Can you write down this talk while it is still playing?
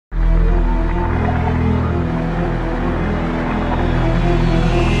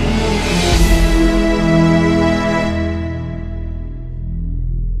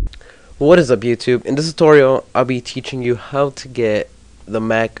What is up, YouTube? In this tutorial, I'll be teaching you how to get the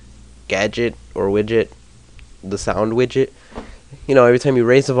Mac gadget or widget, the sound widget. You know, every time you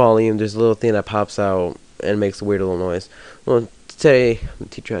raise the volume, there's a little thing that pops out and makes a weird little noise. Well, today, I'm going to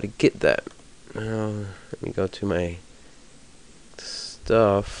teach you how to get that. Let me go to my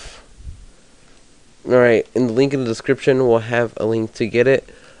stuff. Alright, in the link in the description, we'll have a link to get it.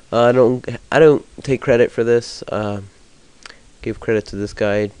 I don't take credit for this. Give credit to this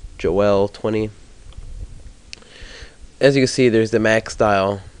guy, Joel20. As you can see, there's the Mac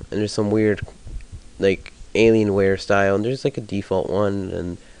style, and there's some weird, like, Alienware style, and there's like a default one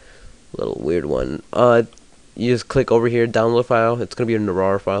and a little weird one. You just click over here, download file. It's gonna be in the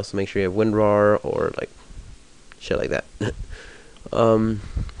RAR file, so make sure you have WinRAR or like shit like that.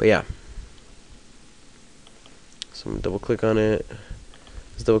 But yeah. So I'm gonna double click on it.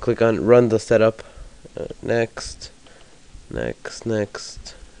 Just double click on it, run the setup. Next.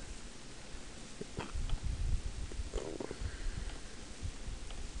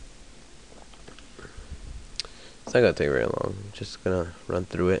 It's not gonna take very long. I'm just gonna run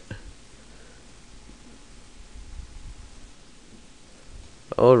through it.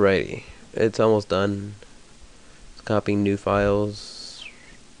 Alrighty, it's almost done. It's copying new files.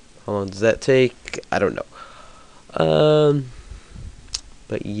 How long does that take? I don't know.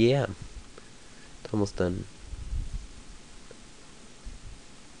 But yeah, it's almost done.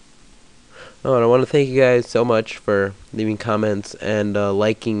 Oh, and I want to thank you guys so much for leaving comments and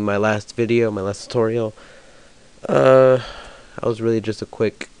liking my last video, my last tutorial. I was really just a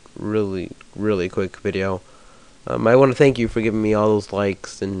quick, really quick video. I want to thank you for giving me all those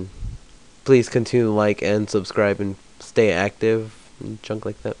likes, and please continue to like and subscribe and stay active and junk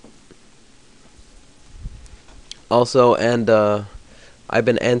like that. Also, and I've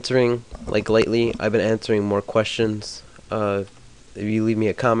been answering, like lately, I've been answering more questions. If you leave me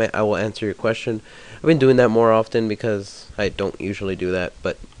a comment, I will answer your question. I've been doing that more often because I don't usually do that,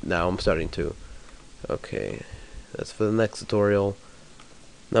 but now I'm starting to. Okay, that's for the next tutorial.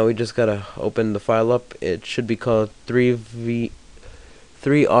 Now we just gotta open the file up. It should be called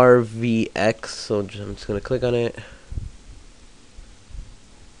 3RVX, so I'm just gonna click on it.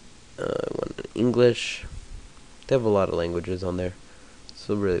 I want English. They have a lot of languages on there,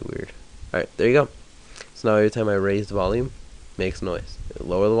 so really weird. Alright, there you go. So now every time I raise the volume, it makes noise.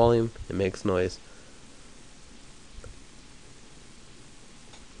 Lower the volume, it makes noise.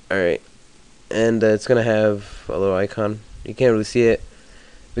 Alright, and it's gonna have a little icon. You can't really see it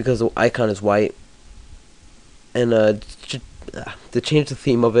because the icon is white. And to change the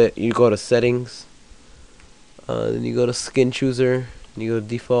theme of it, you go to settings, then you go to skin chooser, and you go to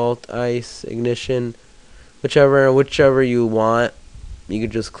default, ice, ignition, whichever you want. You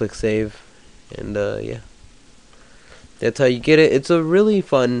can just click save, and yeah, that's how you get it. It's a really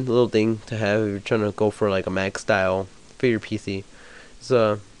fun little thing to have if you're trying to go for like a Mac style for your PC.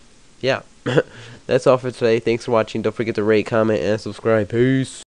 So yeah. That's all for today. Thanks for watching. Don't forget to rate, comment, and subscribe. Peace.